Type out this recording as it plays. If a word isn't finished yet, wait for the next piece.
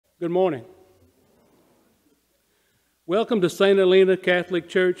Good morning. Welcome to St. Helena Catholic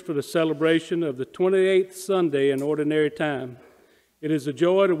Church for the celebration of the 28th Sunday in Ordinary Time. It is a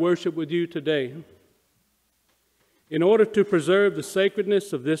joy to worship with you today. In order to preserve the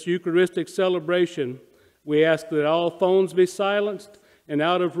sacredness of this Eucharistic celebration, we ask that all phones be silenced, and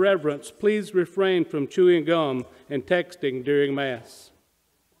out of reverence, please refrain from chewing gum and texting during Mass.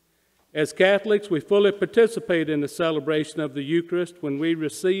 As Catholics, we fully participate in the celebration of the Eucharist when we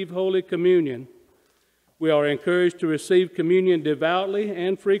receive Holy Communion. We are encouraged to receive communion devoutly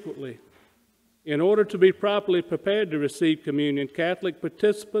and frequently. In order to be properly prepared to receive communion, Catholic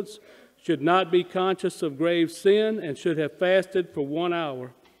participants should not be conscious of grave sin and should have fasted for 1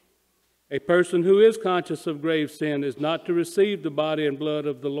 hour. A person who is conscious of grave sin is not to receive the body and blood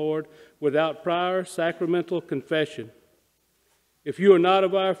of the Lord without prior sacramental confession. If you are not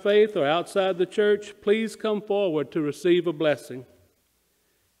of our faith or outside the church, please come forward to receive a blessing.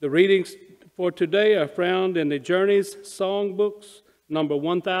 The readings for today are found in the Journeys Songbooks, number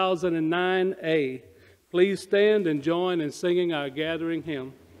 1009A. Please stand and join in singing our gathering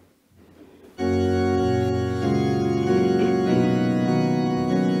hymn.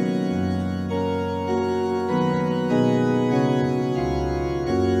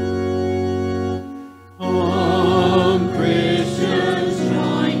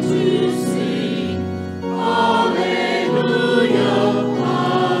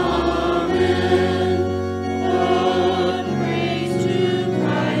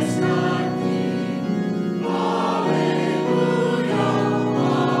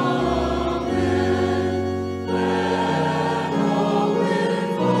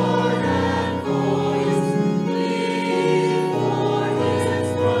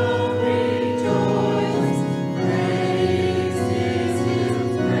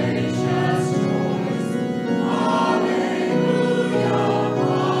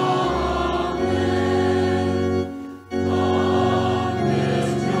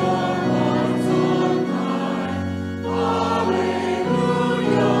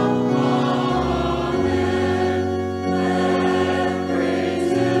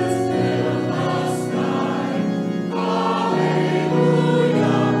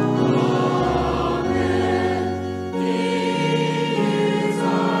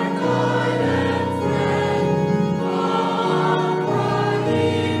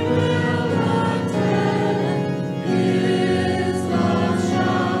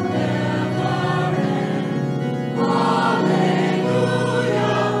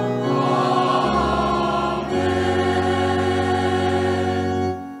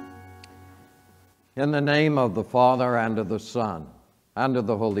 In the name of the Father, and of the Son, and of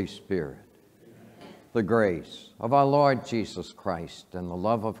the Holy Spirit, the grace of our Lord Jesus Christ, and the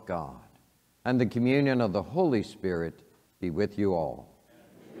love of God, and the communion of the Holy Spirit be with you all.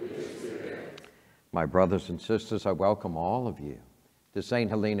 My brothers and sisters, I welcome all of you to St.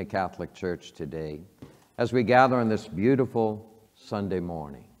 Helena Catholic Church today as we gather on this beautiful Sunday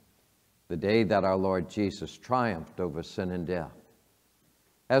morning, the day that our Lord Jesus triumphed over sin and death.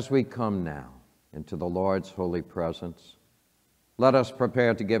 As we come now into the Lord's holy presence, let us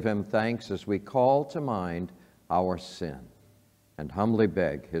prepare to give him thanks as we call to mind our sin and humbly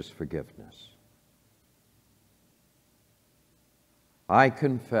beg his forgiveness. I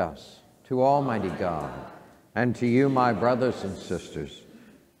confess to Almighty God and to you, my brothers and sisters,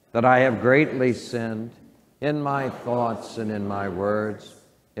 that I have greatly sinned in my thoughts and in my words,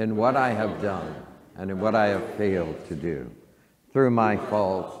 in what I have done and in what I have failed to do, through my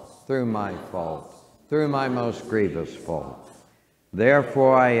fault, through my most grievous fault.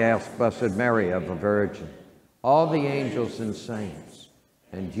 Therefore I ask Blessed Mary, ever Virgin, all the angels and saints,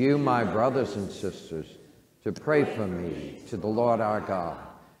 and you, my brothers and sisters, to pray for me to the Lord our God.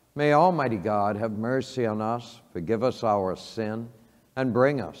 May Almighty God have mercy on us, forgive us our sin, and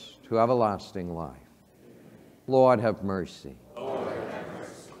bring us to everlasting life. Lord, have mercy. Lord, have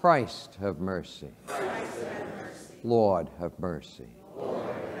mercy. Christ, have mercy. Christ, have mercy. Lord, have mercy. Lord,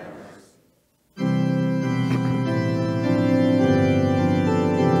 have mercy. We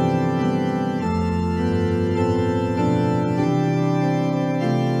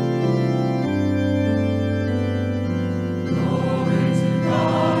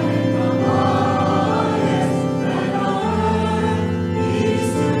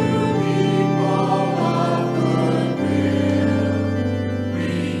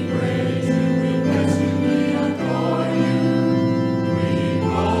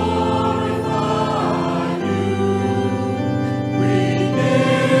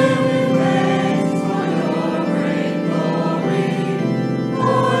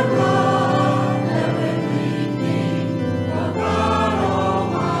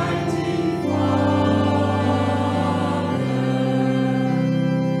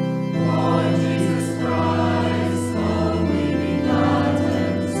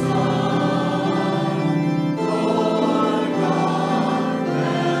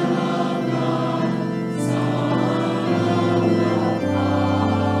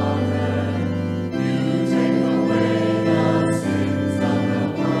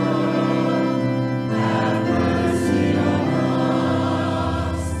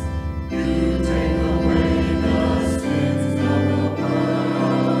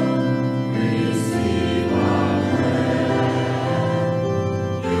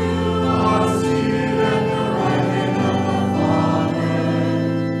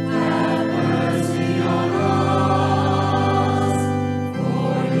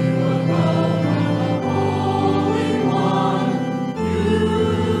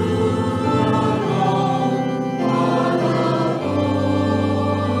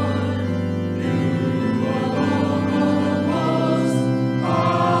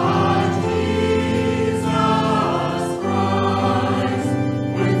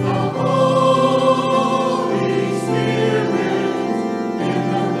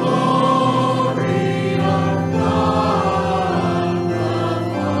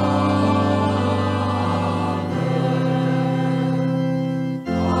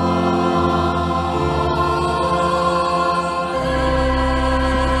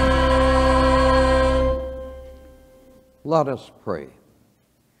Let us pray.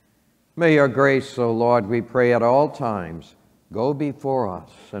 May your grace, O Lord, we pray at all times, go before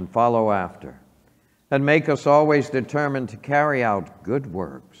us and follow after, and make us always determined to carry out good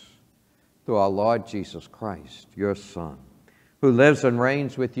works through our Lord Jesus Christ, your Son, who lives and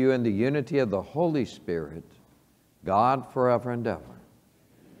reigns with you in the unity of the Holy Spirit, God forever and ever.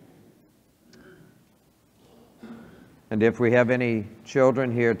 And if we have any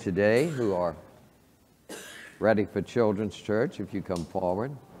children here today who are ready for Children's Church, if you come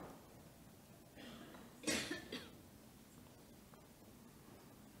forward.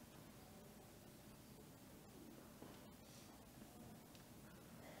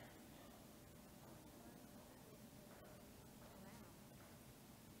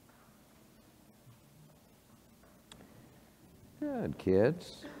 Good,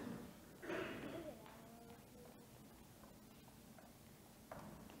 kids.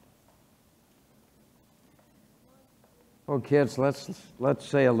 Well, kids, let's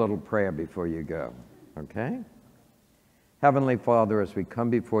say a little prayer before you go, okay? Heavenly Father, as we come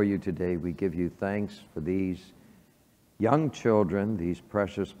before you today, we give you thanks for these young children, these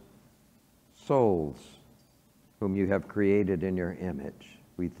precious souls whom you have created in your image.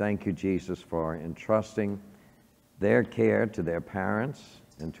 We thank you, Jesus, for entrusting their care to their parents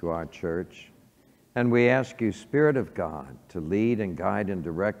and to our church. And we ask you, Spirit of God, to lead and guide and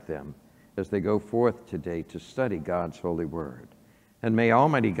direct them as they go forth today to study God's holy word. And may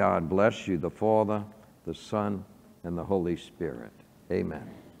Almighty God bless you, the Father, the Son, and the Holy Spirit. Amen.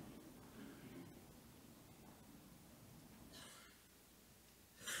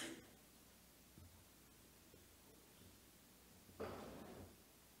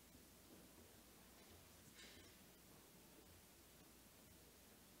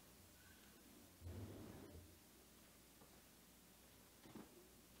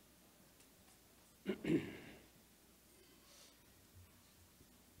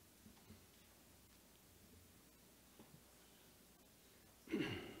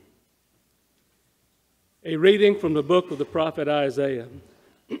 A reading from the book of the prophet Isaiah.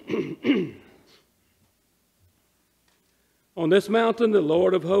 On this mountain, the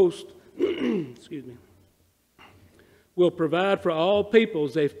Lord of hosts will provide for all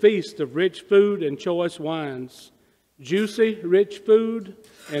peoples a feast of rich food and choice wines, juicy, rich food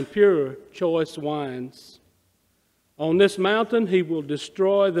and pure, choice wines. On this mountain, he will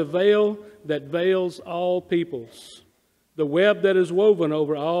destroy the veil that veils all peoples, the web that is woven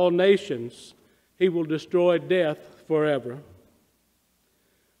over all nations. He will destroy death forever.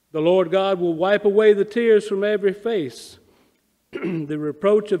 The Lord God will wipe away the tears from every face. The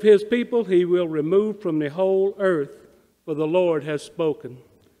reproach of his people he will remove from the whole earth, for the Lord has spoken.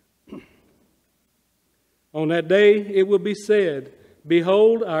 On that day it will be said,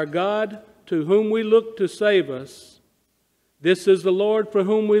 Behold our God, to whom we look to save us. This is the Lord for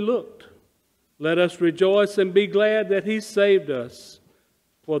whom we looked. Let us rejoice and be glad that he saved us.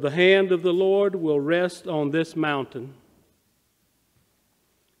 For the hand of the Lord will rest on this mountain.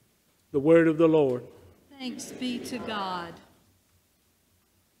 The word of the Lord. Thanks be to God.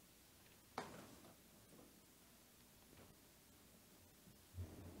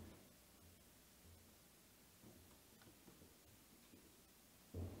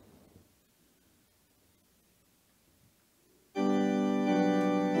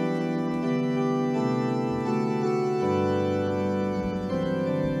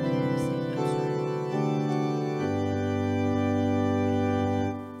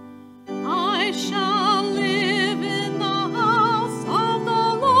 I shall live in the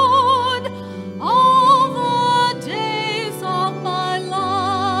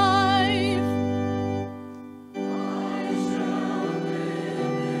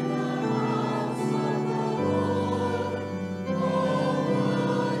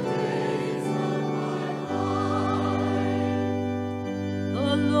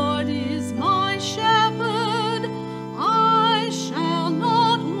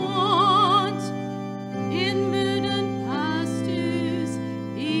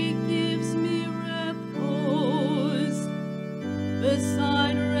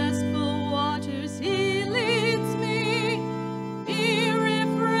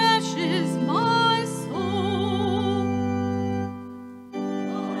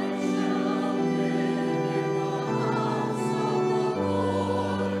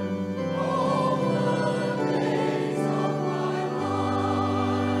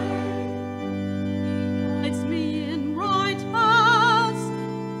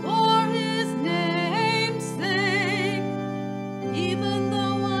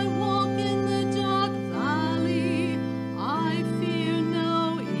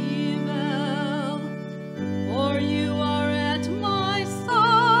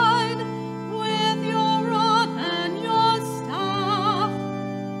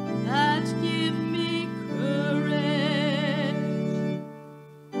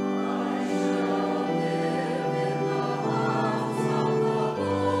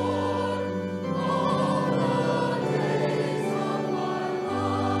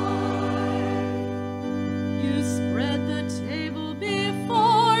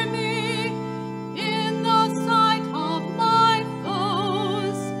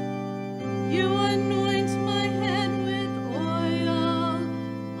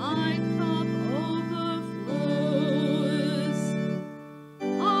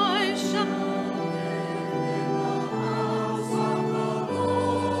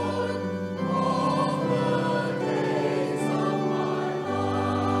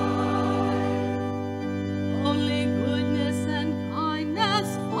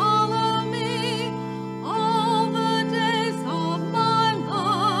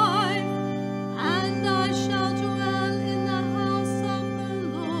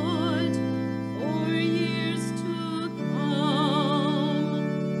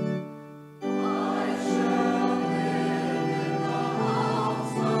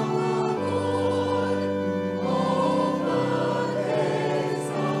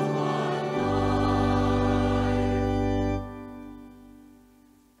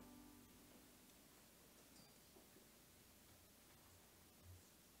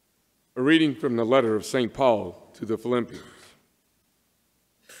A reading from the letter of St. Paul to the Philippians.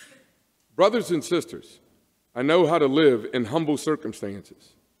 Brothers and sisters, I know how to live in humble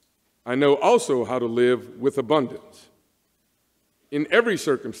circumstances. I know also how to live with abundance. In every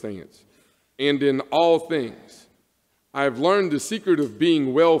circumstance and in all things, I have learned the secret of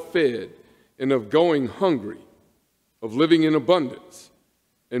being well fed and of going hungry, of living in abundance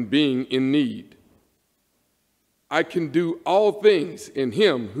and being in need. I can do all things in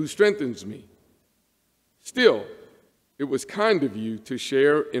him who strengthens me. Still, it was kind of you to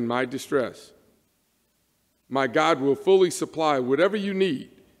share in my distress. My God will fully supply whatever you need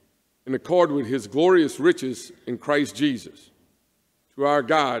in accord with his glorious riches in Christ Jesus. To our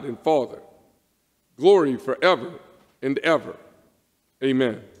God and Father, glory forever and ever.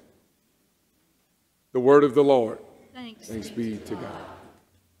 Amen. The word of the Lord. Thanks be to God.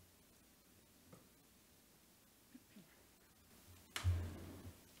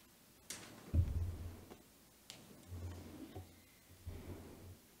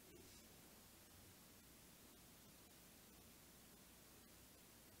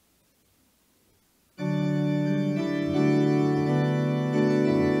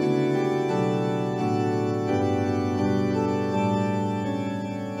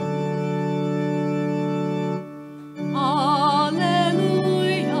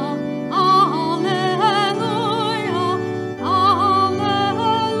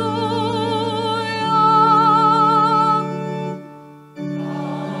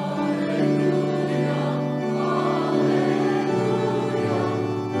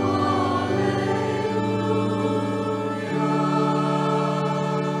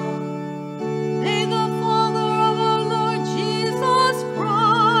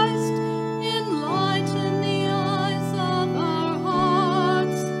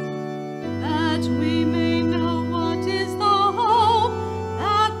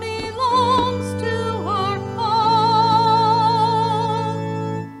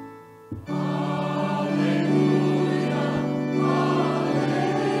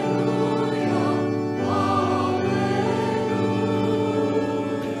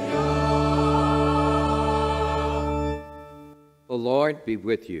 The Lord be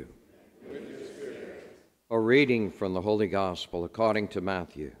with you. A reading from the Holy Gospel according to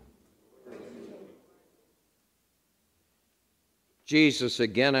Matthew. Jesus,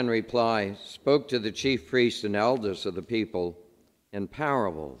 again in reply, spoke to the chief priests and elders of the people in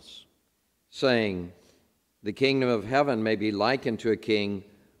parables, saying, "The kingdom of heaven may be likened to a king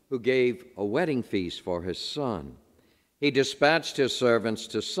who gave a wedding feast for his son. He dispatched his servants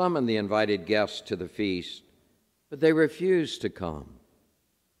to summon the invited guests to the feast, but they refused to come.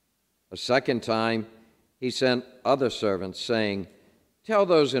 A second time, he sent other servants, saying, 'Tell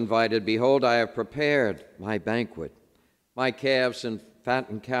those invited, behold, I have prepared my banquet. My calves and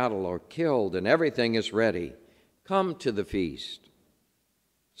fattened cattle are killed, and everything is ready. Come to the feast.'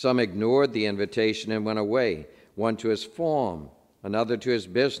 Some ignored the invitation and went away, one to his farm, another to his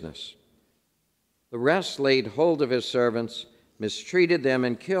business. The rest laid hold of his servants, mistreated them,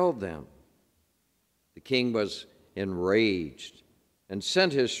 and killed them. The king was enraged and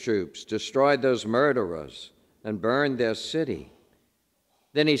sent his troops, destroyed those murderers, and burned their city.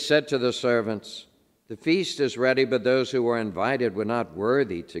 Then he said to the servants, 'The feast is ready, but those who were invited were not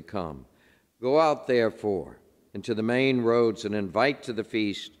worthy to come. Go out, therefore, into the main roads and invite to the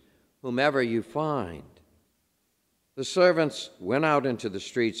feast whomever you find.' The servants went out into the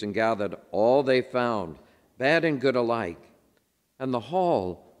streets and gathered all they found, bad and good alike, and the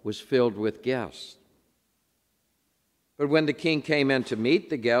hall was filled with guests. But when the king came in to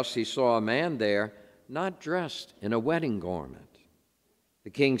meet the guests, he saw a man there not dressed in a wedding garment. The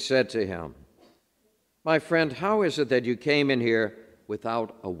king said to him, 'My friend, how is it that you came in here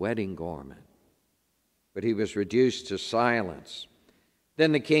without a wedding garment?' But he was reduced to silence.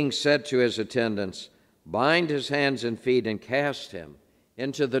 Then the king said to his attendants, 'Bind his hands and feet and cast him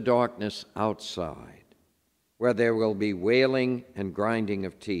into the darkness outside, where there will be wailing and grinding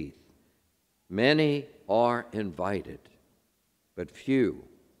of teeth. Many are invited, but few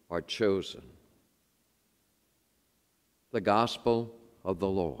are chosen.'" The Gospel of the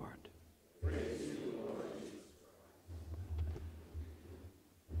Lord. Praise you, Lord.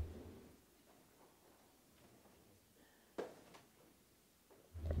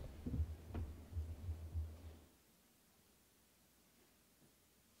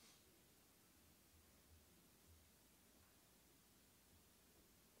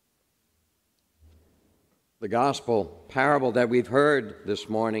 The gospel parable that we've heard this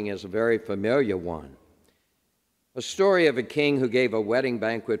morning is a very familiar one. A story of a king who gave a wedding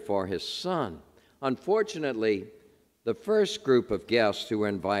banquet for his son. Unfortunately, The first group of guests who were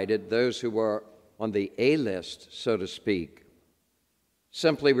invited, those who were on the A list, so to speak,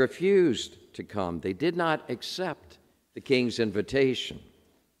 simply refused to come. They did not accept the king's invitation.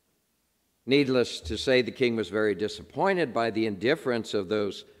 Needless to say, the king was very disappointed by the indifference of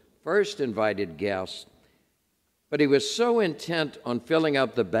those first invited guests, but he was so intent on filling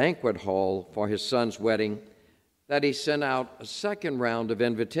up the banquet hall for his son's wedding that he sent out a second round of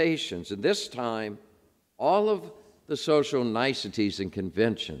invitations. And this time, all of the social niceties and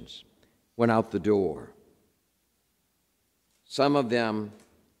conventions went out the door. Some of them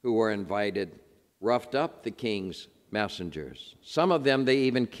who were invited roughed up the king's messengers. Some of them they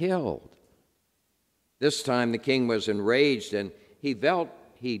even killed. This time the king was enraged, and he dealt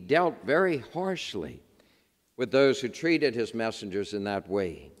very harshly with those who treated his messengers in that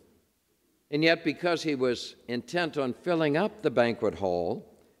way. And yet, because he was intent on filling up the banquet hall,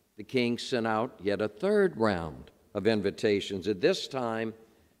 the king sent out yet a third round of invitations. At this time,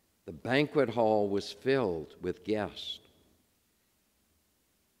 the banquet hall was filled with guests.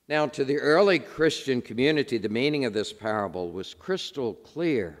 Now, to the early Christian community, the meaning of this parable was crystal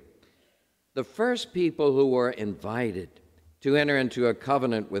clear. The first people who were invited to enter into a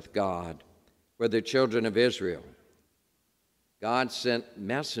covenant with God were the children of Israel. God sent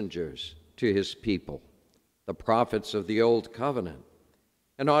messengers to his people, the prophets of the Old Covenant,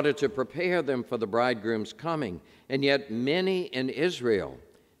 in order to prepare them for the bridegroom's coming. And yet many in Israel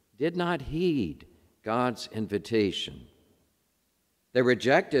did not heed God's invitation. They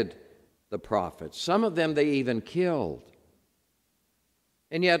rejected the prophets. Some of them they even killed.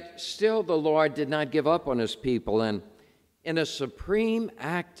 And yet still the Lord did not give up on his people, and in a supreme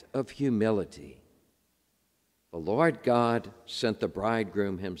act of humility, the Lord God sent the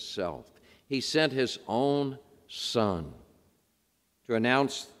bridegroom himself. He sent his own Son to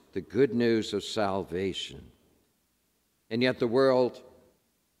announce the good news of salvation. And yet the world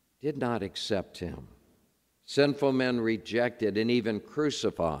did not accept him. Sinful men rejected and even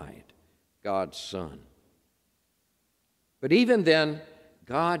crucified God's Son. But even then,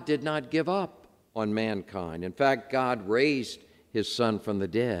 God did not give up on mankind. In fact, God raised his Son from the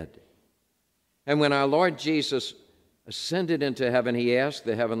dead. And when our Lord Jesus ascended into heaven, he asked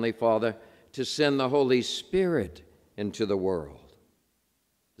the Heavenly Father to send the Holy Spirit into the world.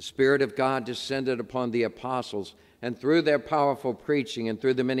 The Spirit of God descended upon the apostles, and through their powerful preaching and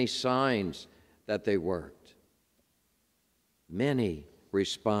through the many signs that they worked, many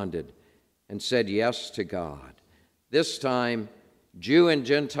responded and said yes to God. This time, Jew and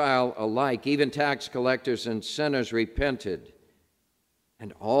Gentile alike, even tax collectors and sinners, repented,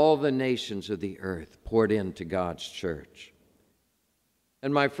 and all the nations of the earth poured into God's church.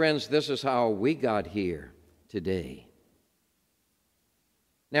 And my friends, this is how we got here today.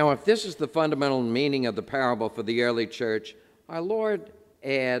 Now, if this is the fundamental meaning of the parable for the early church, our Lord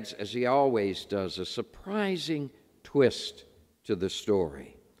adds, as he always does, a surprising twist to the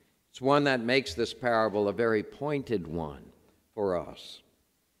story. It's one that makes this parable a very pointed one for us.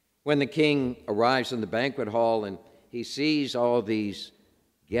 When the king arrives in the banquet hall and he sees all these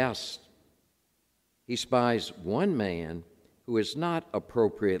guests, he spies one man who is not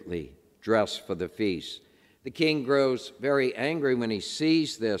appropriately dressed for the feast. The king grows very angry when he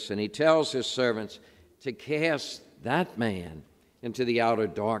sees this, and he tells his servants to cast that man into the outer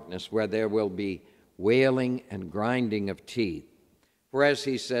darkness, where there will be wailing and grinding of teeth. For as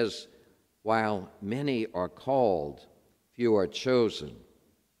he says, while many are called, few are chosen.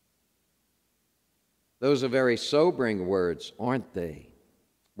 Those are very sobering words, aren't they?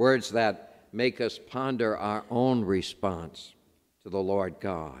 Words that make us ponder our own response to the Lord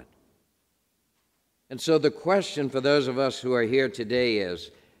God. And so the question for those of us who are here today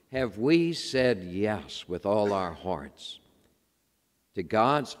is, have we said yes with all our hearts to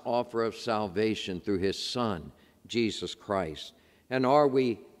God's offer of salvation through his Son, Jesus Christ? And are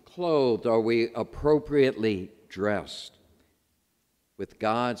we clothed, are we appropriately dressed with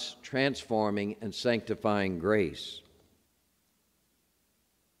God's transforming and sanctifying grace?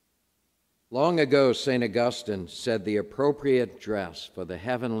 Long ago, St. Augustine said the appropriate dress for the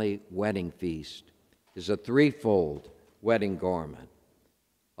heavenly wedding feast is a threefold wedding garment: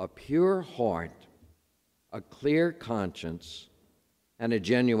 a pure heart, a clear conscience, and a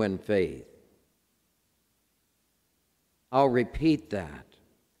genuine faith. I'll repeat that.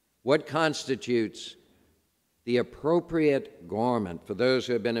 What constitutes the appropriate garment for those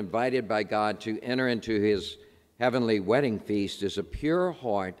who have been invited by God to enter into his heavenly wedding feast is a pure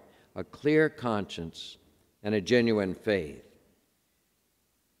heart, a clear conscience, and a genuine faith.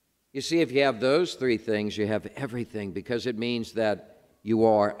 You see, if you have those three things, you have everything, because it means that you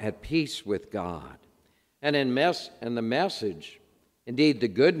are at peace with God. And the message, indeed the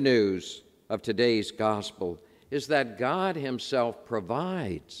good news of today's gospel, is that God himself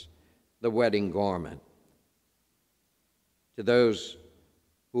provides the wedding garment to those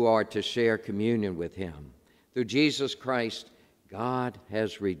who are to share communion with him. Through Jesus Christ, God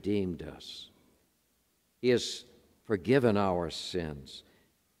has redeemed us. He has forgiven our sins,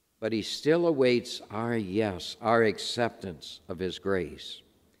 but he still awaits our yes, our acceptance of his grace.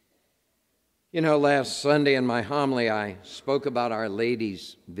 You know, last Sunday in my homily, I spoke about Our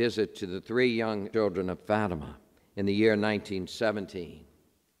Lady's visit to the 3 young children of Fatima in the year 1917.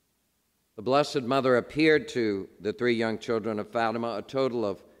 The Blessed Mother appeared to the 3 young children of Fatima a total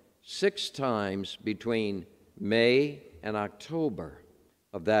of 6 times between May and October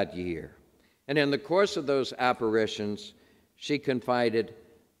of that year. And in the course of those apparitions, she confided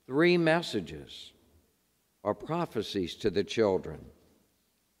 3 messages or prophecies to the children,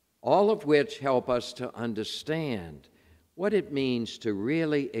 all of which help us to understand what it means to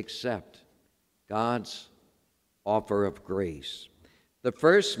really accept God's offer of grace. The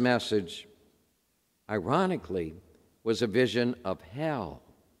first message, ironically, was a vision of hell.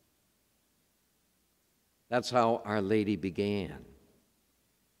 That's how Our Lady began.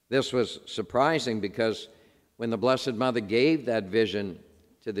 This was surprising because when the Blessed Mother gave that vision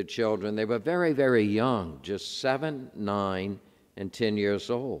to the children, they were very, very young, just 7, 9, and 10 years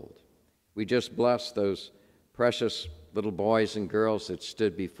old. We just blessed those precious little boys and girls that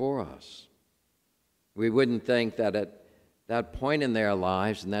stood before us. We wouldn't think that at that point in their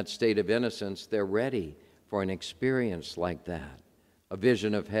lives, in that state of innocence, they're ready for an experience like that, a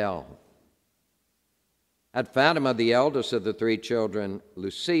vision of hell. At Fatima, the eldest of the 3 children,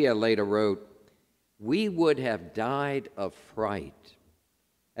 Lucia, later wrote, "We would have died of fright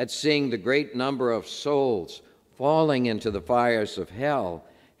at seeing the great number of souls falling into the fires of hell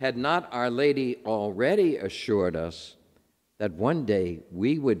had not Our Lady already assured us that one day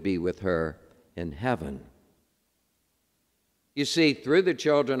we would be with her in heaven." You see, through the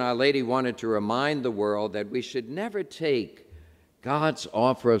children, Our Lady wanted to remind the world that we should never take God's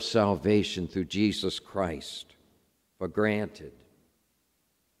offer of salvation through Jesus Christ for granted.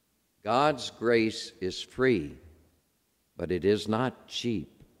 God's grace is free, but it is not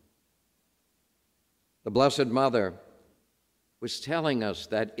cheap. The Blessed Mother was telling us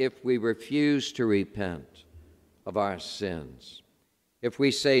that if we refuse to repent of our sins, if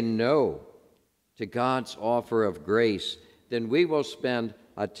we say no to God's offer of grace, then we will spend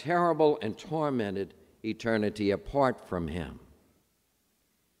a terrible and tormented eternity apart from him.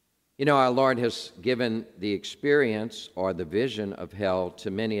 You know, our Lord has given the experience or the vision of hell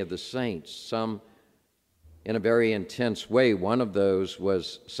to many of the saints, some in a very intense way. One of those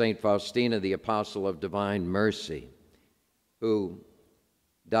was St. Faustina, the Apostle of Divine Mercy, who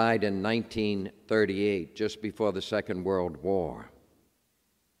died in 1938, just before the Second World War.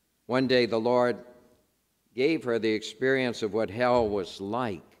 One day the Lord gave her the experience of what hell was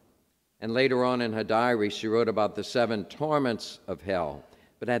like, and later on in her diary she wrote about the 7 torments of hell.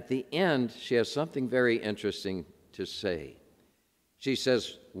 But at the end, she has something very interesting to say. She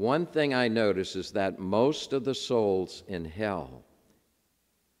says, "One thing I notice is that most of the souls in hell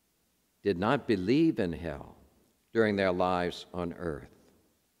did not believe in hell during their lives on earth."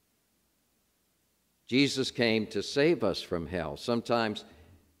 Jesus came to save us from hell. Sometimes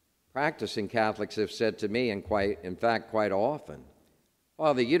practicing Catholics have said to me, and in fact quite often,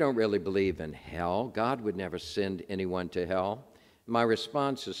 "Father, you don't really believe in hell. God would never send anyone to hell." My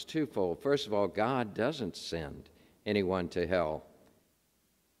response is twofold. First of all, God doesn't send anyone to hell.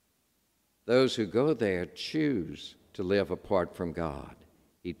 Those who go there choose to live apart from God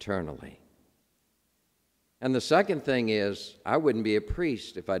eternally. And the second thing is, I wouldn't be a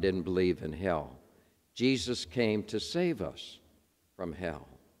priest if I didn't believe in hell. Jesus came to save us from hell.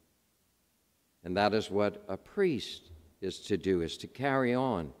 And that is what a priest is to do, is to carry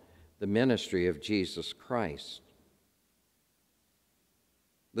on the ministry of Jesus Christ.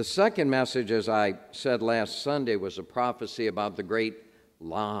 The second message, as I said last Sunday, was a prophecy about the great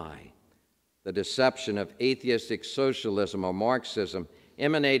lie, the deception of atheistic socialism or Marxism,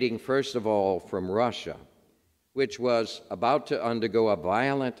 emanating first of all from Russia, which was about to undergo a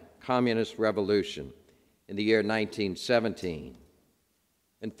violent communist revolution in the year 1917.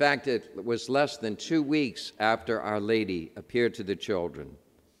 In fact, it was less than 2 weeks after Our Lady appeared to the children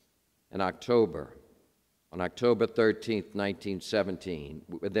in October. On October 13th, 1917,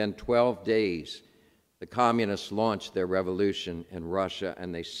 within 12 days, the communists launched their revolution in Russia,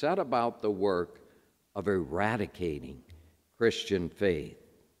 and they set about the work of eradicating Christian faith.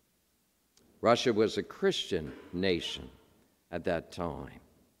 Russia was a Christian nation at that time.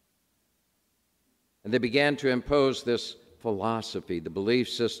 And they began to impose this philosophy, the belief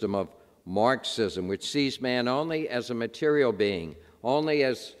system of Marxism, which sees man only as a material being, only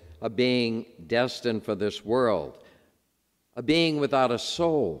as a being destined for this world, a being without a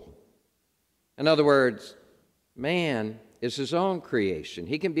soul. In other words, man is his own creation.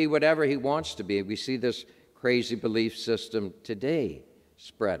 He can be whatever he wants to be. We see this crazy belief system today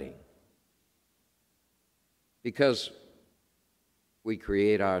spreading because we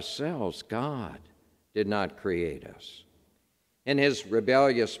create ourselves. God did not create us. In his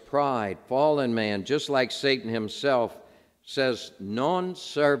rebellious pride, fallen man, just like Satan himself, says, non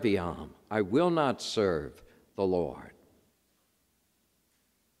serviam, I will not serve the Lord.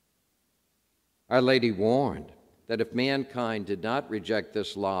 Our Lady warned that if mankind did not reject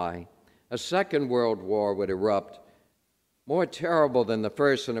this lie, a second world war would erupt, more terrible than the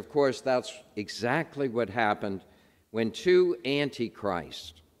first. And of course, that's exactly what happened when two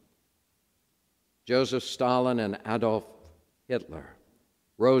antichrists, Joseph Stalin and Adolf Hitler,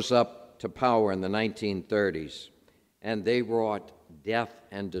 rose up to power in the 1930s, and they wrought death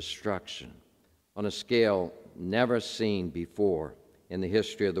and destruction on a scale never seen before in the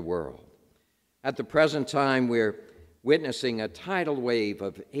history of the world. At the present time, we're witnessing a tidal wave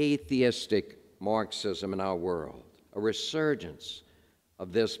of atheistic Marxism in our world, a resurgence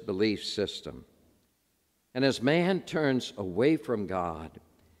of this belief system. And as man turns away from God,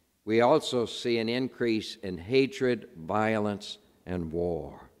 we also see an increase in hatred, violence, and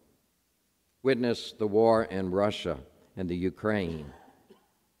war. Witness the war in Russia and the Ukraine,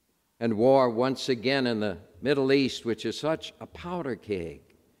 and war once again in the Middle East, which is such a powder keg.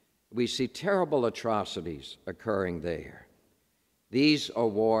 We see terrible atrocities occurring there. These are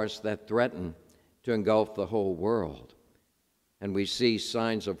wars that threaten to engulf the whole world. And we see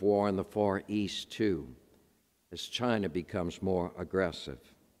signs of war in the Far East, too, as China becomes more aggressive.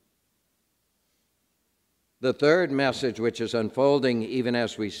 The third message, which is unfolding even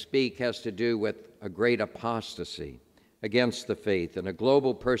as we speak, has to do with a great apostasy against the faith and a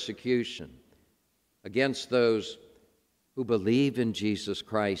global persecution against those who believe in Jesus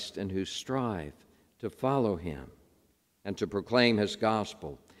Christ and who strive to follow him and to proclaim his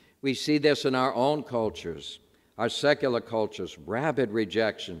gospel. We see this in our own cultures, our secular cultures, rabid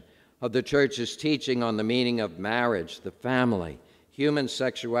rejection of the church's teaching on the meaning of marriage, the family, human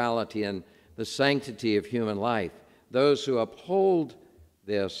sexuality, and the sanctity of human life. Those who uphold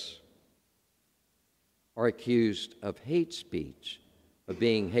this are accused of hate speech, of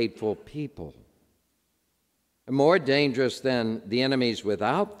being hateful people. And more dangerous than the enemies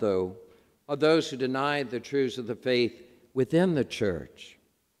without, though, are those who deny the truths of the faith within the church.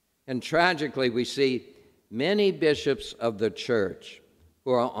 And tragically, we see many bishops of the church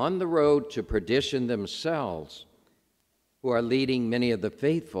who are on the road to perdition themselves, who are leading many of the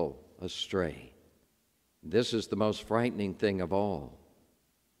faithful astray. This is the most frightening thing of all.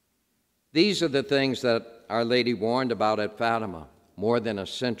 These are the things that Our Lady warned about at Fatima more than a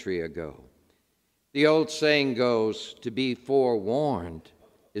century ago. The old saying goes, to be forewarned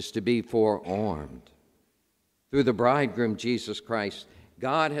is to be forearmed. Through the bridegroom, Jesus Christ,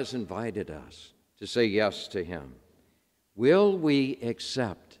 God has invited us to say yes to him. Will we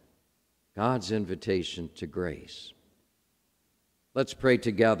accept God's invitation to grace? Let's pray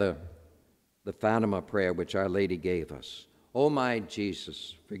together the Fatima prayer which Our Lady gave us. O my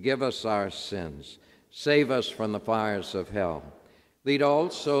Jesus, forgive us our sins. Save us from the fires of hell. Lead all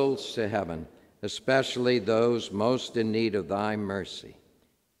souls to heaven, especially those most in need of thy mercy.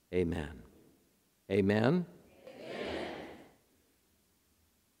 Amen. Amen.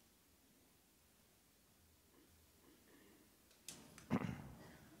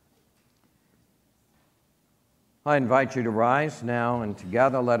 I invite you to rise now, and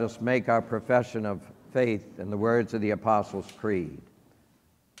together let us make our profession of faith in the words of the Apostles' Creed.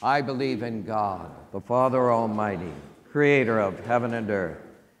 I believe in God, the Father Almighty, creator of heaven and earth,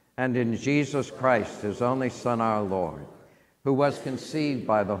 and in Jesus Christ, his only Son, our Lord, who was conceived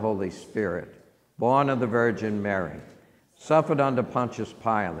by the Holy Spirit, born of the Virgin Mary, suffered under Pontius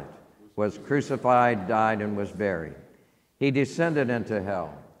Pilate, was crucified, died, and was buried. He descended into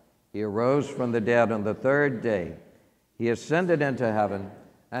hell. He arose from the dead on the third day. He ascended into heaven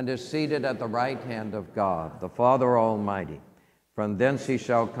and is seated at the right hand of God, the Father Almighty. From thence he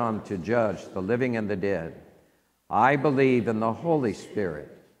shall come to judge the living and the dead. I believe in the Holy Spirit,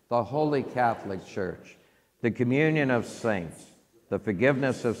 the Holy Catholic Church, the communion of saints, the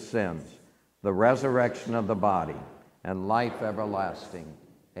forgiveness of sins, the resurrection of the body, and life everlasting.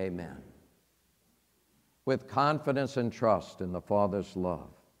 Amen. With confidence and trust in the Father's love,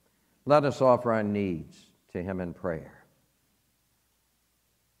 let us offer our needs to him in prayer.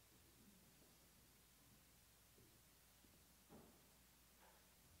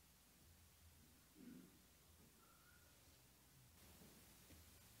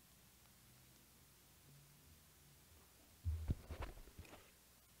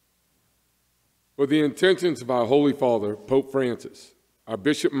 For the intentions of our Holy Father, Pope Francis, our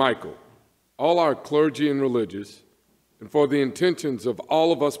Bishop Michael, all our clergy and religious, and for the intentions of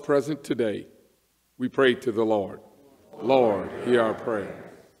all of us present today, we pray to the Lord. Lord, hear our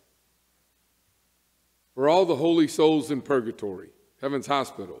prayer. For all the holy souls in purgatory, Heaven's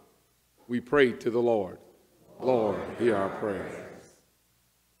hospital, we pray to the Lord. Lord, hear our prayer.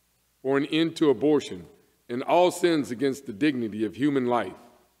 For an end to abortion and all sins against the dignity of human life,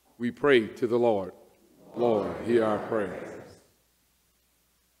 we pray to the Lord. Lord, hear our prayer.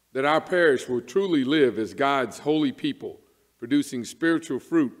 That our parish will truly live as God's holy people, producing spiritual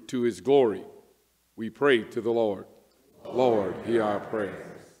fruit to his glory, we pray to the Lord. Lord, hear our prayer.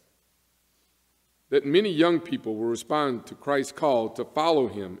 That many young people will respond to Christ's call to follow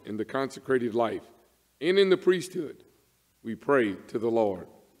him in the consecrated life and in the priesthood, we pray to the Lord.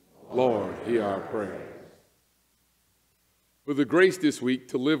 Lord, hear our prayer. For the grace this week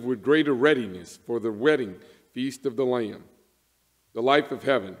to live with greater readiness for the wedding feast of the Lamb, the life of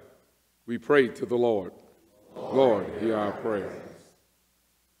heaven, we pray to the Lord. Lord, hear our prayer.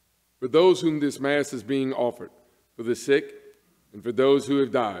 For those whom this Mass is being offered, for the sick, and for those who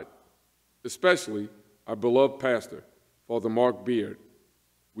have died, especially our beloved pastor, Father Mark Beard,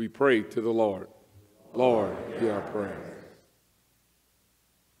 we pray to the Lord. Lord, hear our prayer.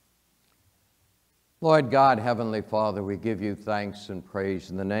 Lord God, Heavenly Father, we give you thanks and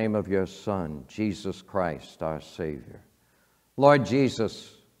praise in the name of your Son, Jesus Christ, our Savior. Lord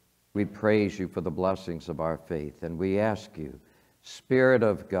Jesus, we praise you for the blessings of our faith, and we ask you, Spirit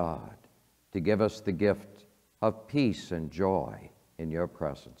of God, to give us the gift of peace and joy in your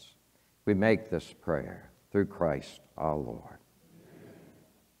presence. We make this prayer through Christ our Lord.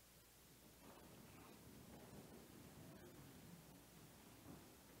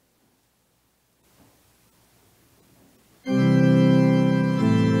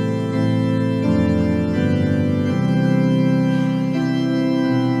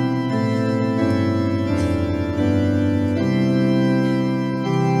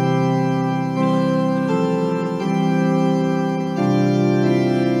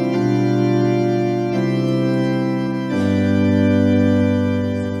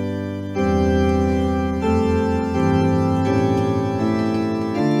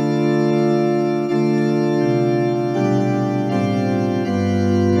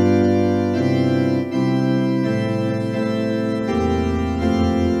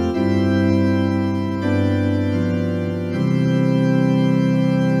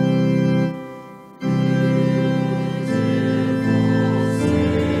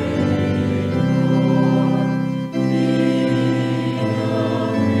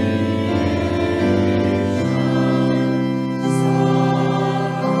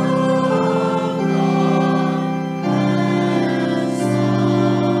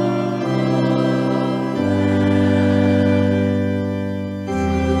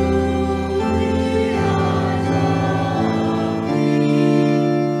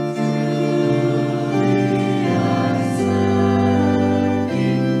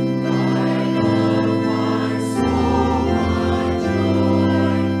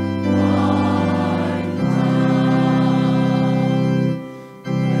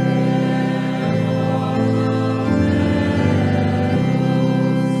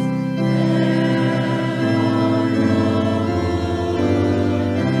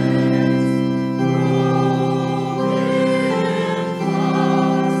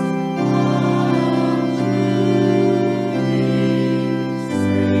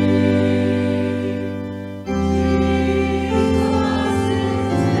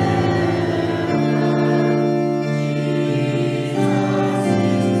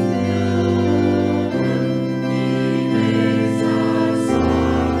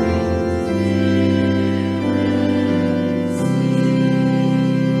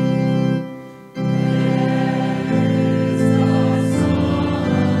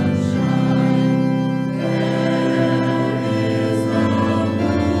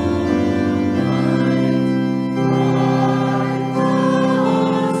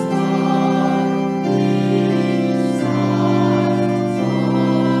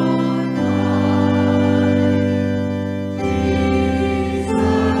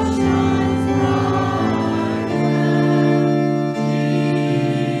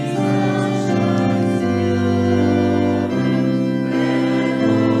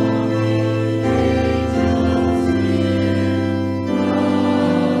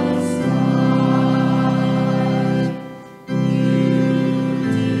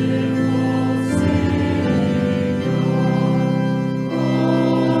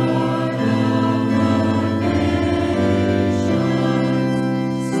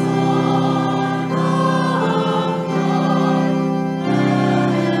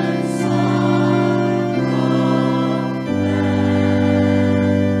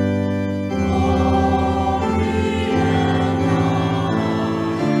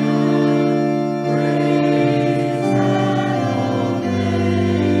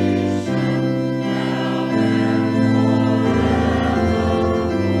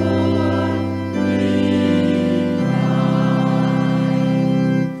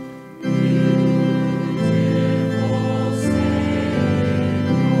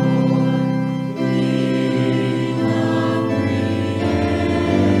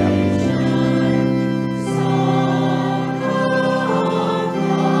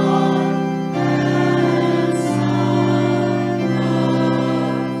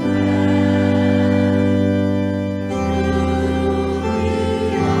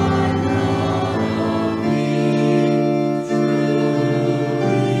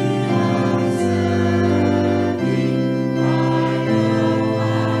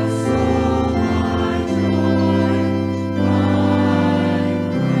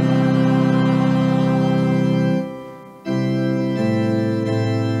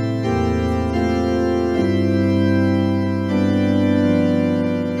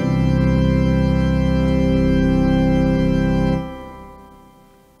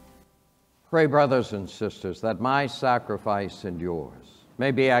 Pray, brothers and sisters, that my sacrifice and yours may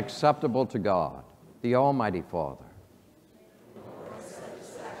be acceptable to God, the Almighty Father.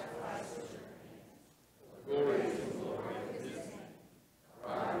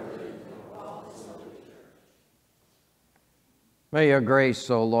 May your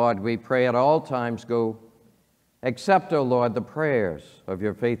grace, O Lord, we pray at all times go. Accept, O Lord, the prayers of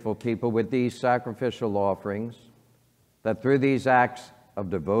your faithful people with these sacrificial offerings, that through these acts of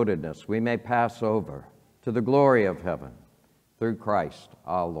devotedness we may pass over to the glory of heaven, through Christ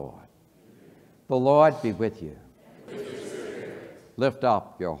our Lord. The Lord be with you. Lift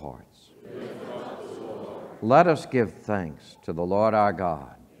up your hearts. Let us give thanks to the Lord our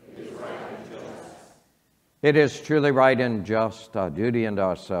God. It is truly right and just, our duty and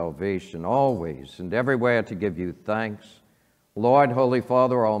our salvation, always and everywhere to give you thanks, Lord, Holy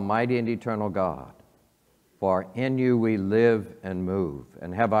Father, Almighty and eternal God, for in you we live and move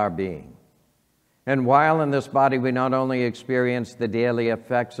and have our being. And while in this body we not only experience the daily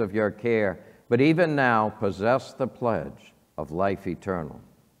effects of your care, but even now possess the pledge of life eternal.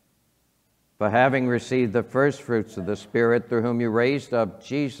 For having received the first fruits of the Spirit through whom you raised up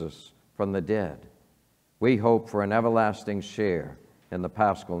Jesus from the dead, we hope for an everlasting share in the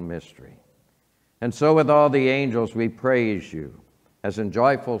Paschal mystery. And so with all the angels we praise you, as in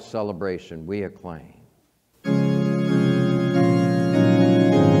joyful celebration we acclaim.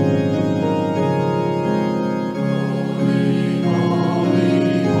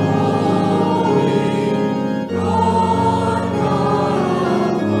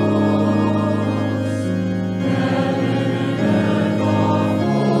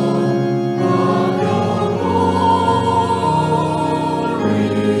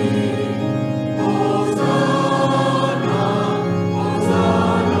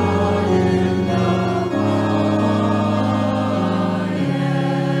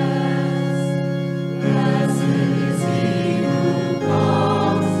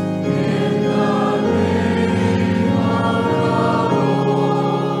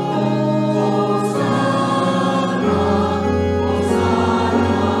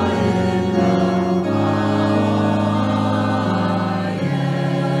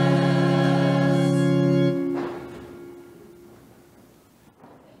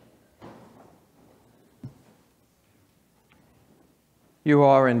 You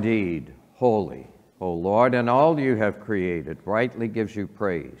are indeed holy, O Lord, and all you have created rightly gives you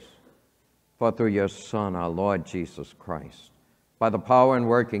praise. For through your Son, our Lord Jesus Christ, by the power and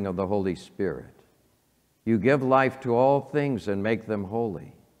working of the Holy Spirit, you give life to all things and make them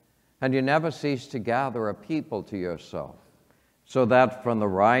holy. And you never cease to gather a people to yourself, so that from the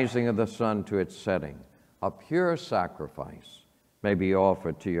rising of the sun to its setting, a pure sacrifice may be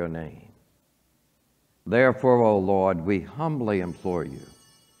offered to your name. Therefore, O Lord, we humbly implore you,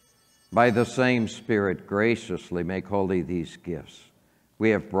 by the same Spirit graciously make holy these gifts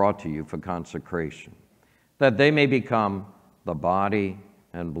we have brought to you for consecration, that they may become the body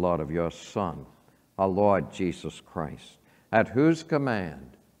and blood of your Son, our Lord Jesus Christ, at whose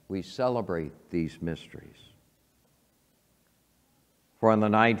command we celebrate these mysteries. For on the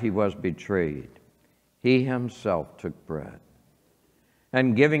night he was betrayed, he himself took bread.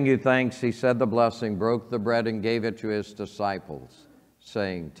 And giving you thanks, he said the blessing, broke the bread, and gave it to his disciples,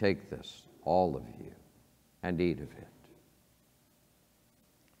 saying, "Take this, all of you, and eat of it.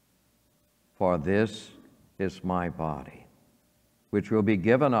 For this is my body, which will be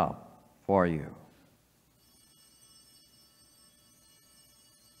given up for you."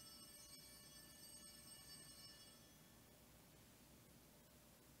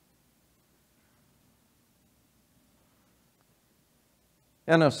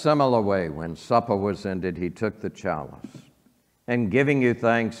 In a similar way, when supper was ended, he took the chalice, and giving you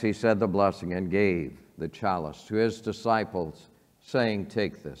thanks, he said the blessing, and gave the chalice to his disciples, saying,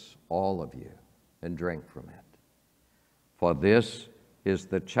 "Take this, all of you, and drink from it. For this is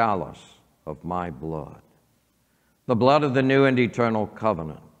the chalice of my blood, the blood of the new and eternal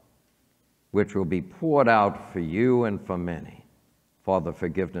covenant, which will be poured out for you and for many for the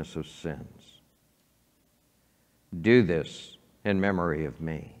forgiveness of sins. Do this in memory of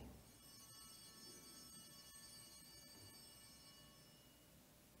me."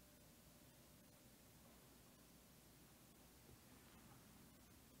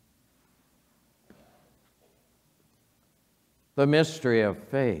 The mystery of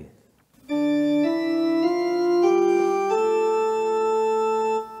faith.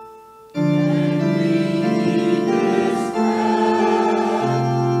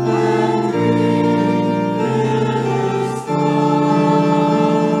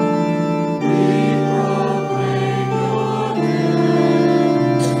 Proclaim your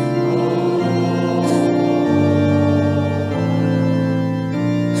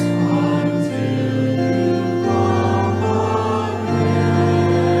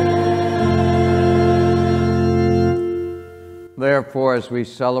Therefore, as we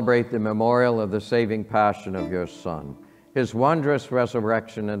celebrate the memorial of the saving passion of your Son, his wondrous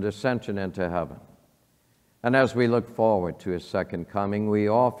resurrection and ascension into heaven, and as we look forward to his second coming, we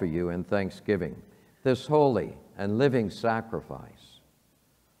offer you in thanksgiving this holy and living sacrifice.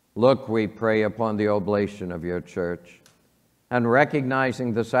 Look, we pray, upon the oblation of your church, and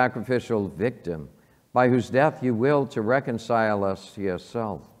recognizing the sacrificial victim by whose death you willed to reconcile us to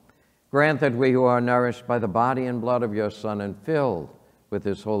yourself, grant that we who are nourished by the body and blood of your Son and filled with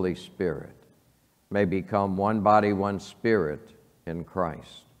his Holy Spirit may become one body, one spirit in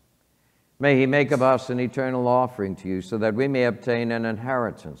Christ. May he make of us an eternal offering to you so that we may obtain an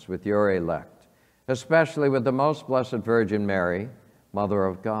inheritance with your elect, especially with the most blessed Virgin Mary, Mother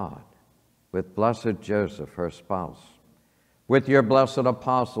of God, with blessed Joseph, her spouse, with your blessed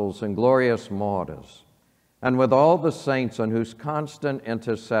apostles and glorious martyrs, and with all the saints on whose constant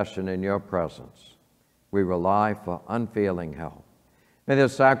intercession in your presence we rely for unfailing help. May the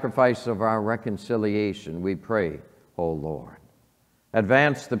sacrifice of our reconciliation, we pray, O Lord,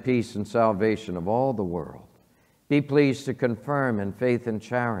 advance the peace and salvation of all the world. Be pleased to confirm in faith and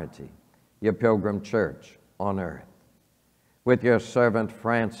charity your pilgrim church on earth. With your servant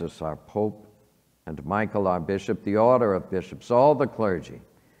Francis, our Pope, and Michael, our Bishop, the order of bishops, all the clergy,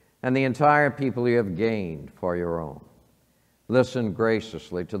 and the entire people you have gained for your own. Listen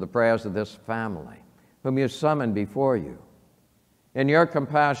graciously to the prayers of this family, whom you summon before you. In your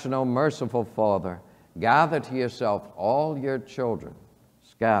compassion, O merciful Father, gather to yourself all your children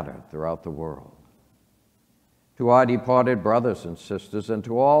scattered throughout the world. To our departed brothers and sisters, and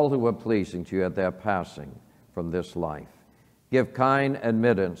to all who were pleasing to you at their passing from this life, give kind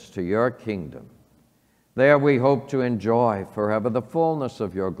admittance to your kingdom. There we hope to enjoy forever the fullness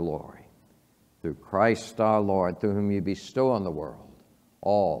of your glory. Through Christ our Lord, through whom you bestow on the world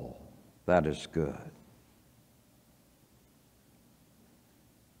all that is good.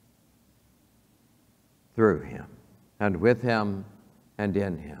 Through him, and with him, and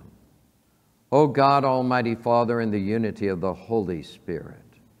in him. O God, Almighty Father, in the unity of the Holy Spirit,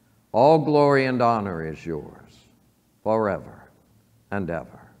 all glory and honor is yours, forever and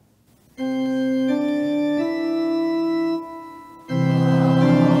ever.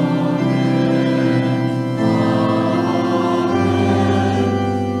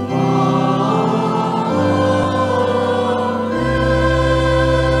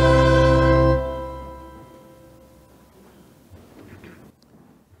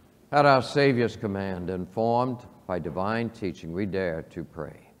 At our Savior's command, informed by divine teaching, we dare to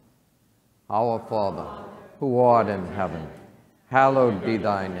pray. Our Father, who art in heaven, hallowed be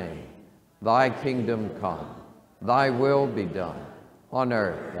thy name. Thy kingdom come, thy will be done, on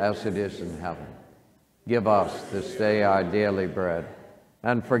earth as it is in heaven. Give us this day our daily bread,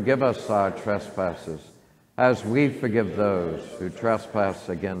 and forgive us our trespasses, as we forgive those who trespass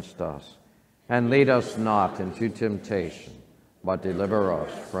against us. And lead us not into temptation, but deliver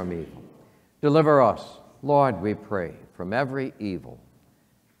us from evil. Deliver us, Lord, we pray, from every evil.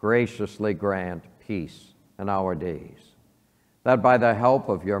 Graciously grant peace in our days, that by the help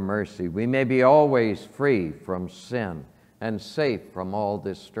of your mercy we may be always free from sin and safe from all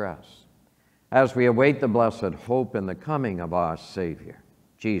distress, as we await the blessed hope in the coming of our Savior,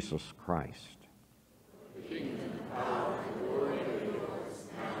 Jesus Christ.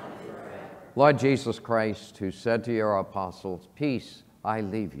 Lord Jesus Christ, who said to your apostles, "Peace I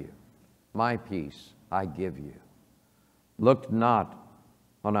leave you, my peace I give you," look not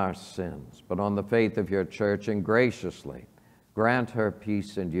on our sins, but on the faith of your church, and graciously grant her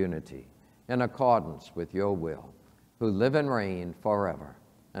peace and unity in accordance with your will, who live and reign forever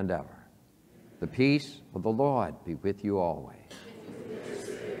and ever. The peace of the Lord be with you always.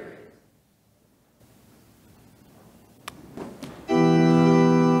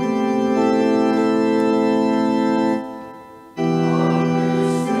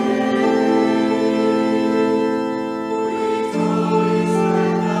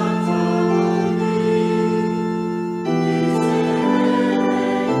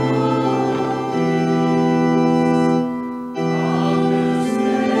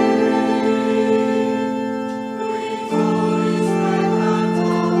 Holy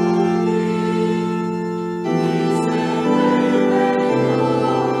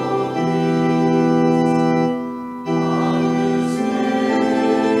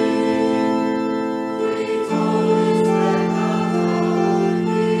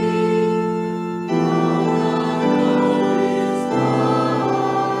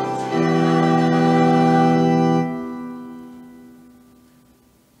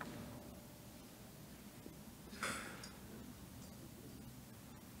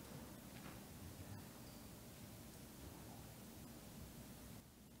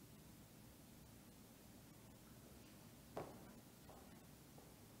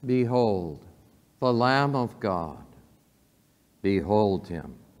Behold, the Lamb of God. Behold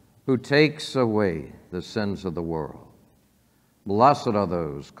him who takes away the sins of the world. Blessed are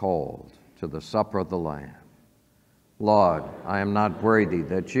those called to the supper of the Lamb. Lord, I am not worthy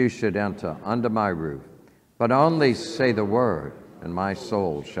that you should enter under my roof, but only say the word, and my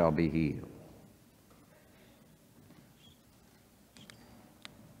soul shall be healed.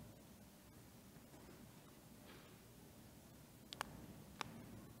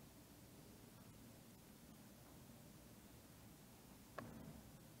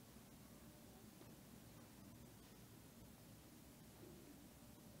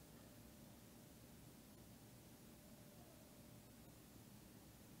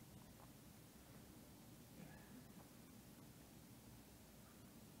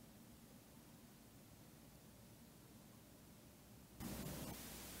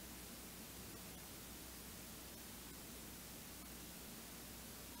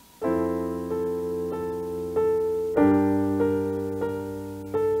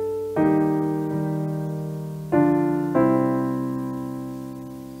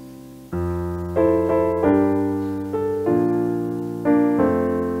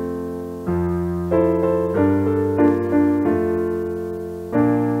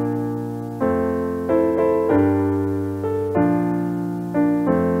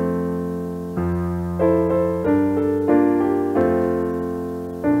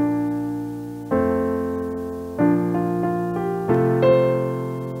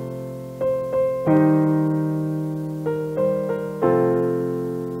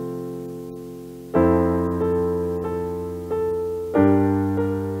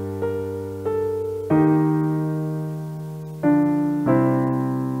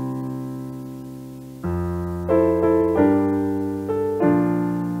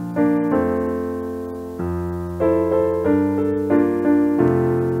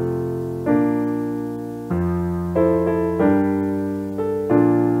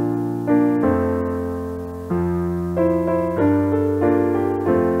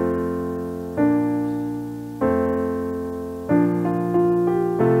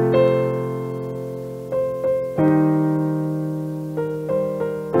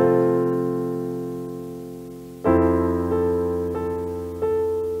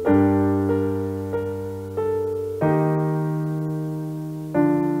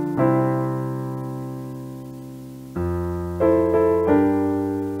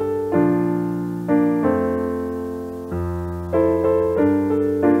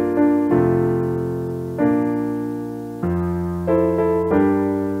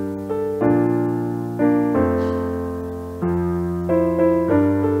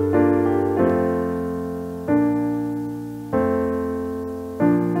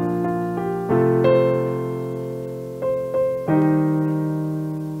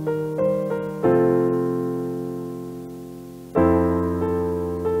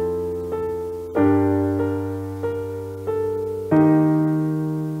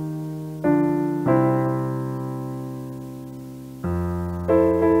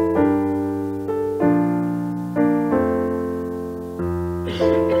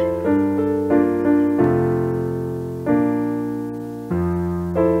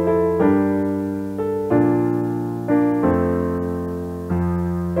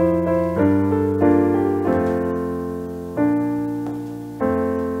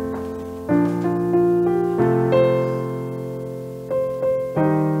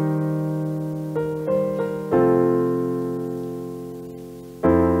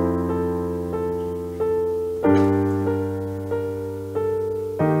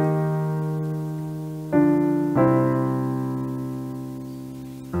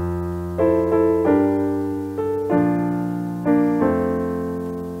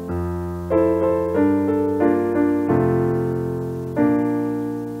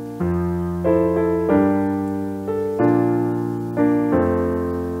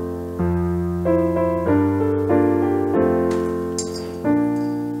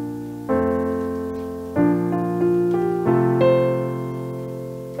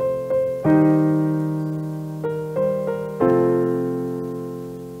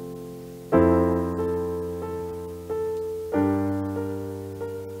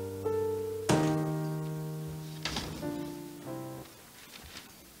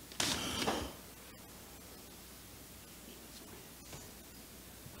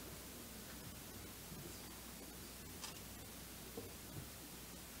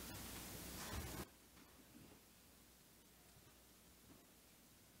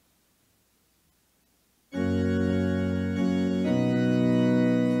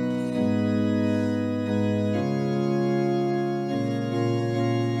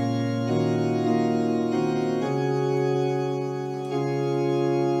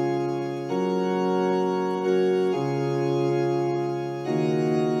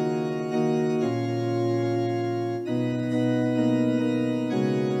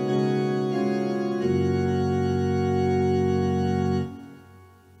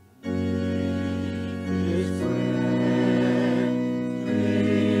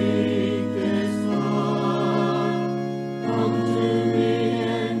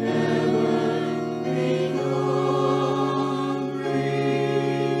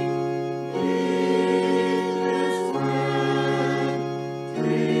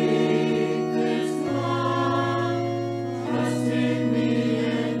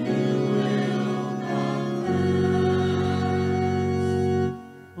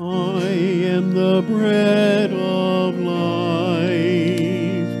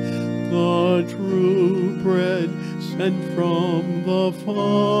 from the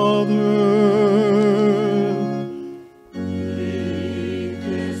Father.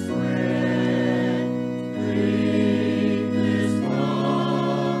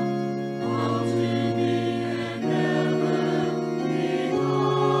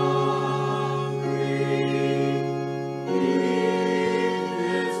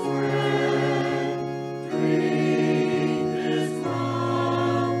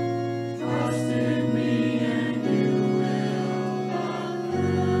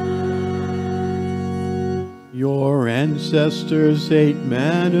 Your ancestors ate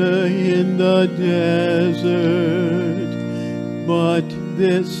manna in the desert, but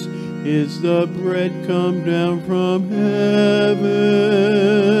this is the bread come down from heaven.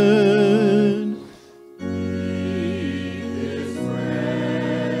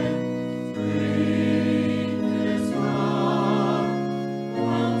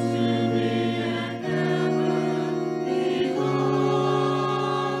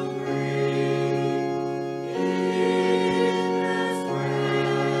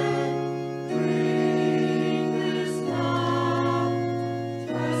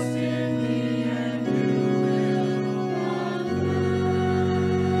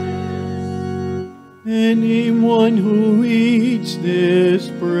 Anyone who eats this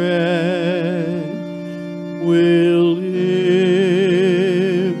bread will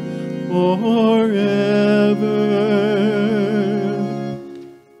live forever.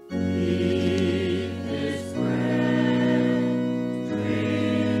 Eat this bread,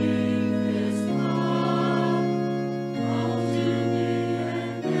 drink this cup, come to me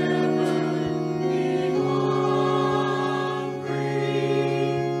and never be hungry.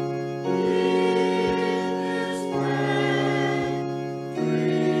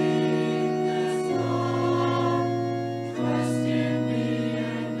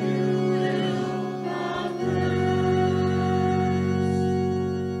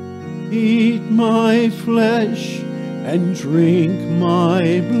 Eat my flesh and drink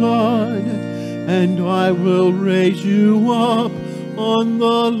my blood, and I will raise you up on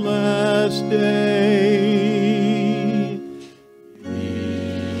the last day.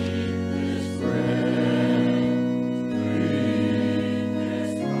 Eat this bread, drink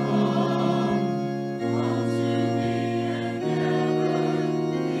this cup, come to me and never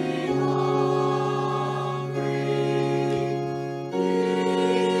be hungry.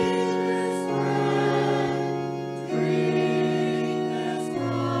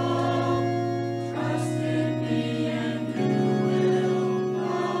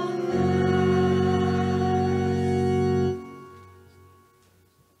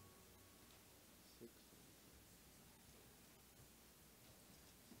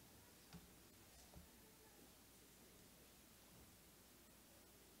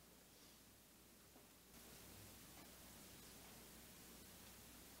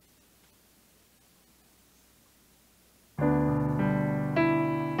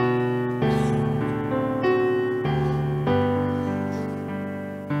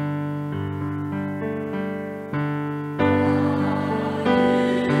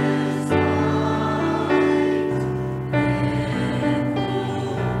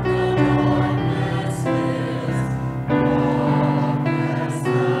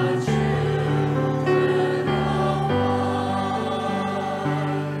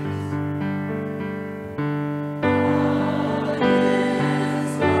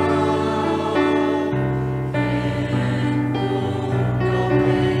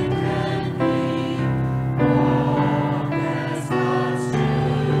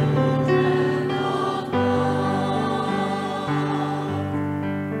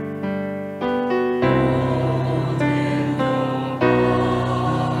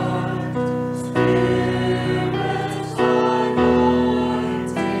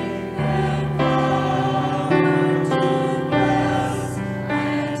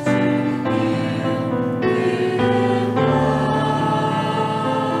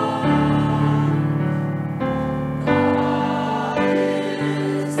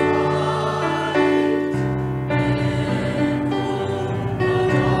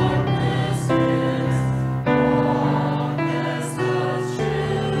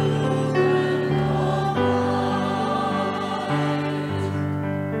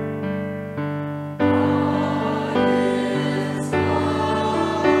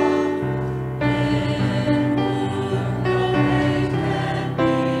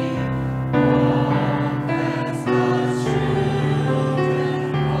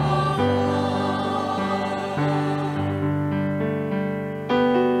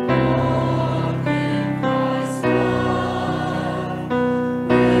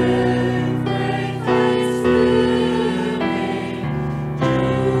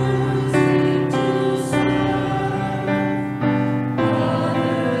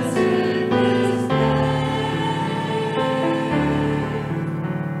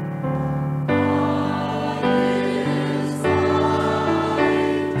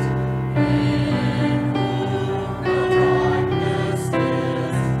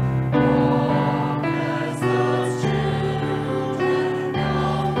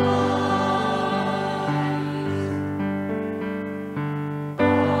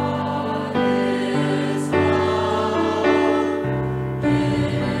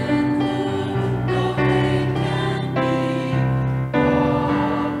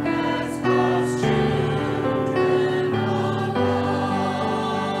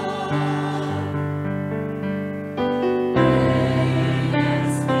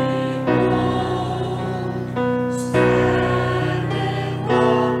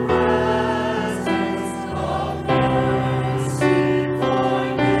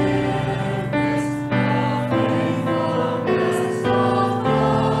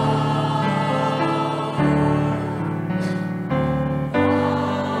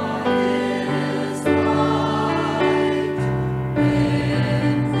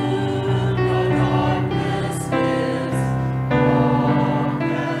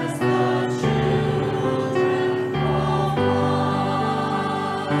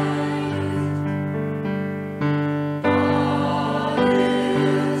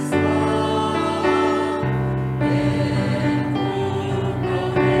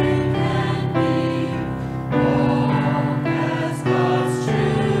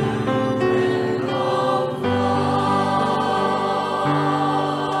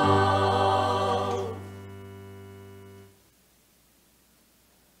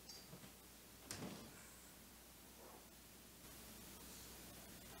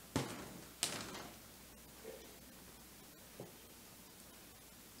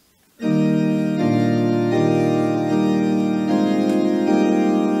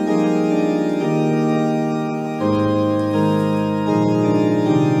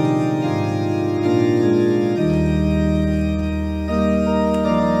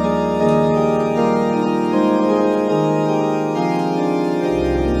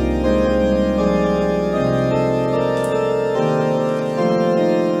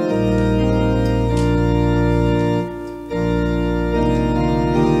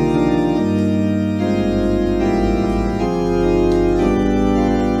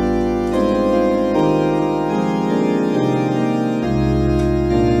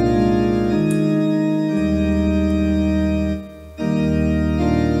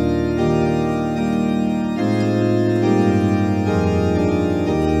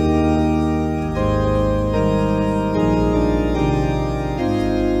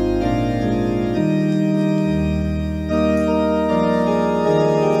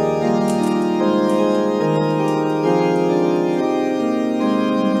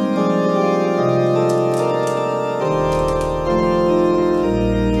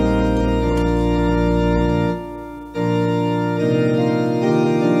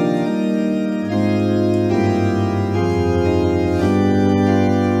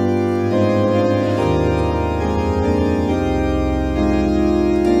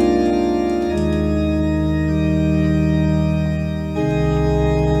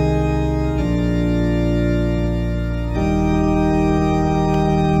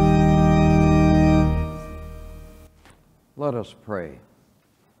 Let us pray.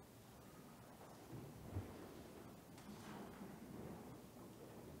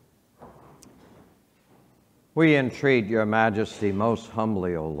 We entreat your majesty most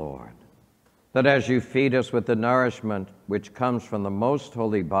humbly, O Lord, that as you feed us with the nourishment which comes from the most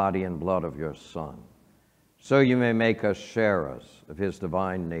holy body and blood of your Son, so you may make us sharers of his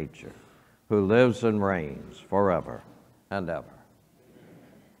divine nature, who lives and reigns forever and ever.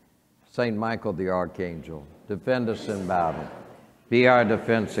 Saint Michael the Archangel, defend us in battle. Be our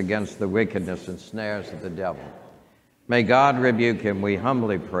defense against the wickedness and snares of the devil. May God rebuke him, we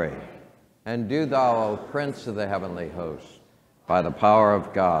humbly pray. And do thou, O Prince of the heavenly host, by the power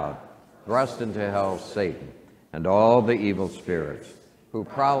of God, thrust into hell Satan and all the evil spirits who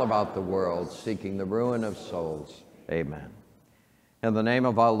prowl about the world seeking the ruin of souls. Amen. In the name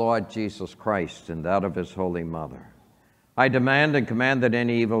of our Lord Jesus Christ and that of his Holy Mother, I demand and command that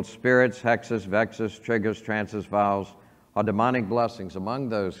any evil spirits, hexes, vexes, triggers, trances, vows, or demonic blessings among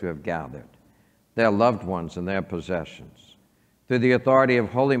those who have gathered, their loved ones and their possessions, through the authority of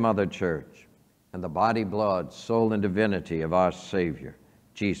Holy Mother Church and the body, blood, soul, and divinity of our Savior,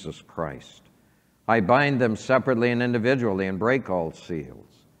 Jesus Christ, I bind them separately and individually and break all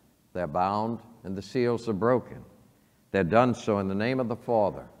seals. They're bound and the seals are broken. They're done so in the name of the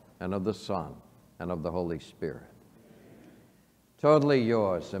Father and of the Son and of the Holy Spirit. Totally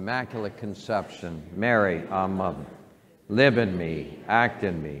yours, Immaculate Conception, Mary, our Mother. Live in me, act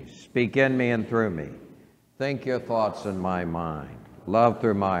in me, speak in me and through me. Think your thoughts in my mind, love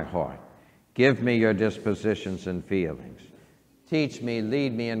through my heart. Give me your dispositions and feelings. Teach me,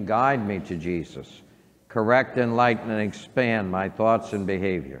 lead me, and guide me to Jesus. Correct, enlighten, and expand my thoughts and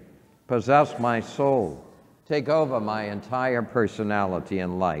behavior. Possess my soul. Take over my entire personality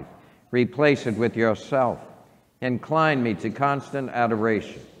and life. Replace it with yourself. Incline me to constant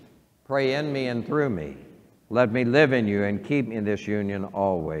adoration. Pray in me and through me. Let me live in you and keep me in this union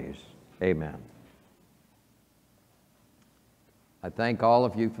always. Amen. I thank all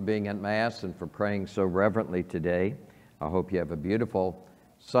of you for being at Mass and for praying so reverently today. I hope you have a beautiful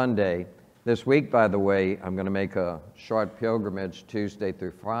Sunday. This week, by the way, I'm going to make a short pilgrimage Tuesday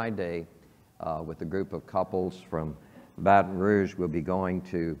through Friday with a group of couples from Baton Rouge. We'll be going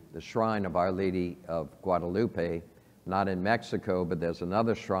to the shrine of Our Lady of Guadalupe, not in Mexico, but there's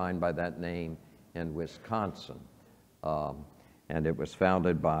another shrine by that name in Wisconsin. And it was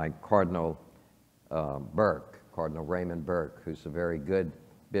founded by Cardinal Burke, Cardinal Raymond Burke, who's a very good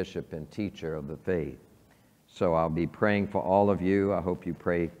bishop and teacher of the faith. So I'll be praying for all of you. I hope you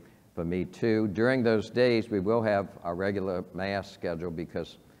pray for me too. During those days, we will have our regular Mass schedule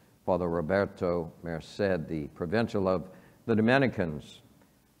because Father Roberto Merced, the provincial of the Dominicans,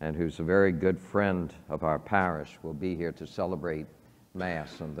 and who's a very good friend of our parish, will be here to celebrate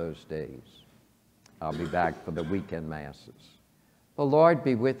Mass on those days. I'll be back for the weekend Masses. The Lord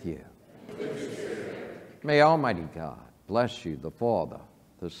be with you. May Almighty God bless you, the Father,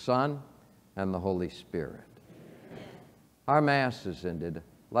 the Son, and the Holy Spirit. Our Mass is ended.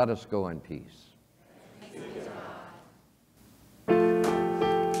 Let us go in peace.